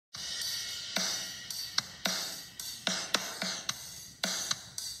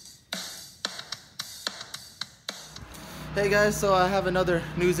Hey guys, so I have another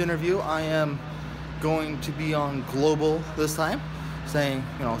news interview. I am going to be on Global this time, saying,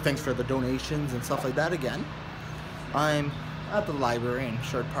 thanks for the donations and stuff like that again. I'm at the library in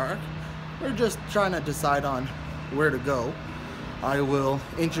Sherwood Park. We're just trying to decide on where to go. I will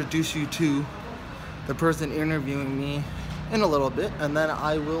introduce you to the person interviewing me in a little bit, and then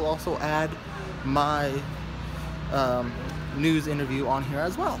I will also add my news interview on here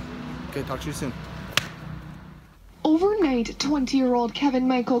as well. Okay, talk to you soon. Overnight, 20-year-old Kevin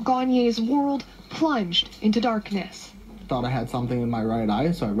Michael-Gagne's world plunged into darkness. Thought I had something in my right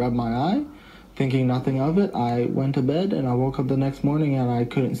eye, so I rubbed my eye. Thinking nothing of it, I went to bed and I woke up the next morning and I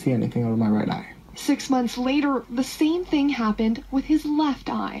couldn't see anything out of my right eye. 6 months later, the same thing happened with his left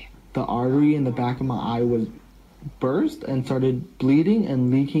eye. The artery in the back of my eye was burst and started bleeding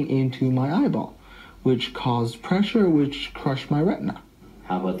and leaking into my eyeball, which caused pressure, which crushed my retina.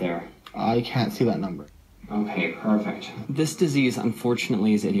 How about there? I can't see that number. Okay, perfect. This disease,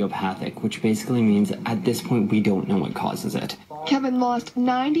 unfortunately, is idiopathic, which basically means at this point we don't know what causes it. Kevin lost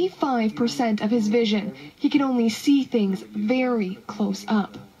 95% of his vision. He can only see things very close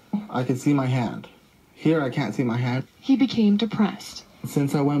up. I can see my hand. Here I can't see my hand. He became depressed.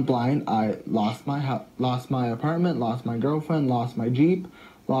 Since I went blind, I lost my apartment, lost my girlfriend, lost my Jeep,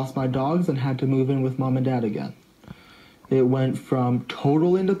 lost my dogs, and had to move in with mom and dad again. It went from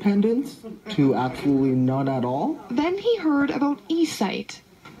total independence to absolutely none at all. Then he heard about esight.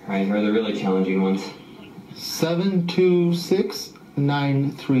 Right, or the really challenging ones.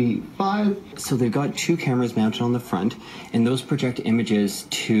 726935. So they've got 2 cameras mounted on the front, and those project images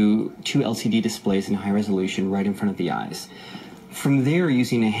to 2 LCD displays in high resolution right in front of the eyes. From there,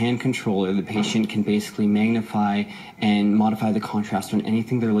 using a hand controller, the patient can basically magnify and modify the contrast on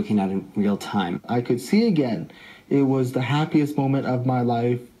anything they're looking at in real time. I could see again. It was the happiest moment of my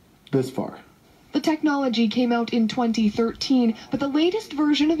life this far. The technology came out in 2013, but the latest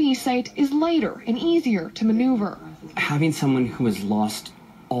version of esight is lighter and easier to maneuver. Having someone who has lost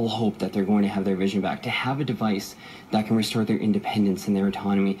all hope that they're going to have their vision back, to have a device that can restore their independence and their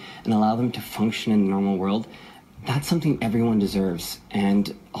autonomy and allow them to function in the normal world, that's something everyone deserves,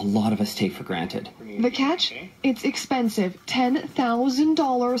 and a lot of us take for granted. The catch? It's expensive,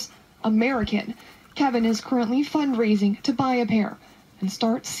 $10,000 American. Kevin is currently fundraising to buy a pair and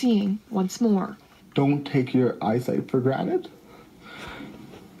start seeing once more. Don't take your eyesight for granted.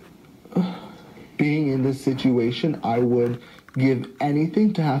 Being in this situation, I would give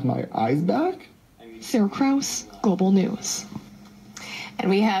anything to have my eyes back. Sarah Kraus, Global News. And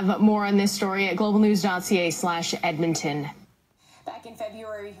we have more on this story at globalnews.ca/Edmonton. Back in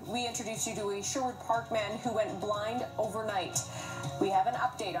February, we introduced you to a Sherwood Park man who went blind overnight. We have an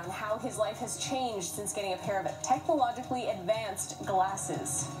update on how his life has changed since getting a pair of technologically advanced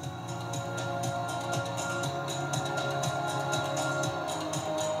glasses.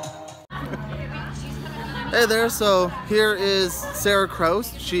 Hey there, so here is Sarah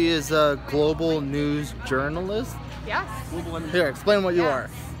Kraus. She is a global news journalist. Yes. Here, explain what you are.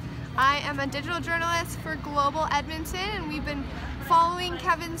 I am a digital journalist for Global Edmonton, and we've been following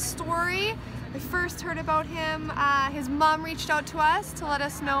Kevin's story. We first heard about him, his mom reached out to us to let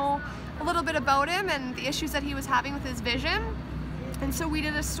us know a little bit about him and the issues that he was having with his vision. And so we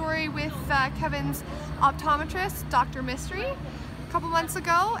did a story with Kevin's optometrist, Dr. Mystery, a couple months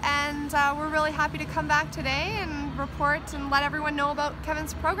ago, and we're really happy to come back today and report and let everyone know about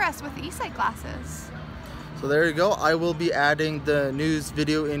Kevin's progress with the esight glasses. So there you go. I will be adding the news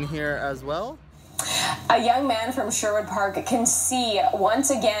video in here as well. A young man from Sherwood Park can see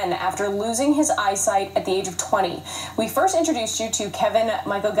once again after losing his eyesight at the age of 20. We first introduced you to Kevin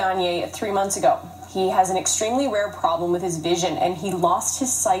Michael-Gagne 3 months ago. He has an extremely rare problem with his vision, and he lost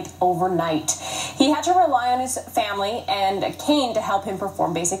his sight overnight. He had to rely on his family and a cane to help him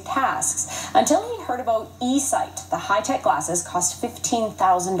perform basic tasks until he heard about esight. The high-tech glasses cost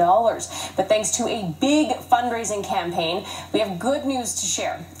 $15,000. But thanks to a big fundraising campaign, we have good news to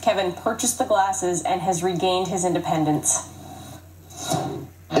share. Kevin purchased the glasses and has regained his independence.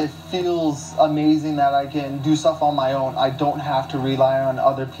 It feels amazing that I can do stuff on my own. I don't have to rely on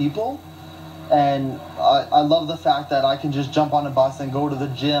other people. And I love the fact that I can just jump on a bus and go to the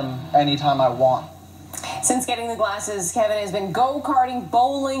gym anytime I want. Since getting the glasses, Kevin has been go-karting,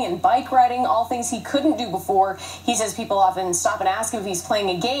 bowling, and bike riding, all things he couldn't do before. He says people often stop and ask him if he's playing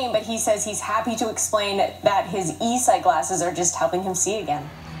a game, but he says he's happy to explain that his esight glasses are just helping him see again.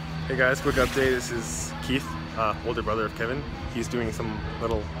 Hey guys, quick update. This is Keith, older brother of Kevin. He's doing some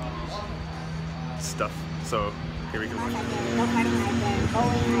little stuff, so here we go. I've been go-karting, I've been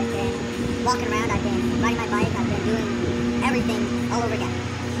bowling, I've been walking around, I've been riding my bike, I've been doing everything all over again.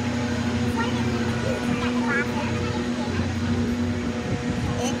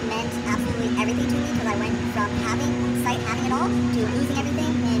 I went from having sight, having it all, to losing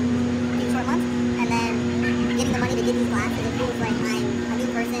everything in a few short months, and then getting the money to get these glasses. It feels like I'm a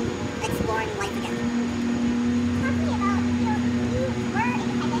new person exploring life again. Talk to me about, you were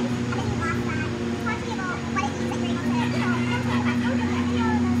independent, and then you lost that. Talk to me about what it means that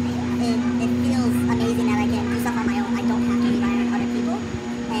you're able to, it feels amazing that I can do stuff on my own. I don't have to rely on other people,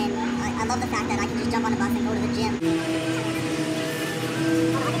 and I love the fact that I can just jump on a bus and go to the gym.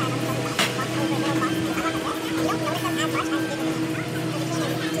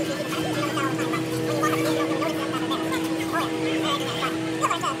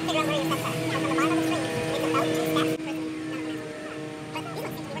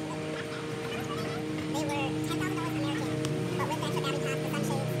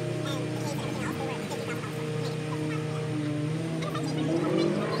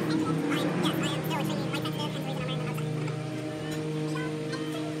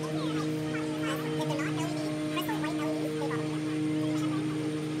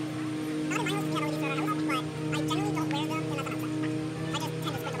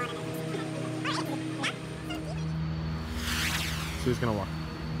 So he's gonna walk.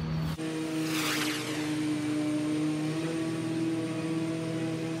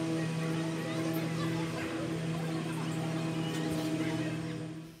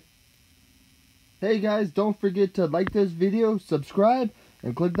 Hey guys, don't forget to like this video, subscribe,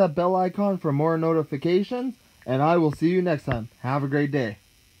 and click that bell icon for more notifications. And I will see you next time. Have a great day.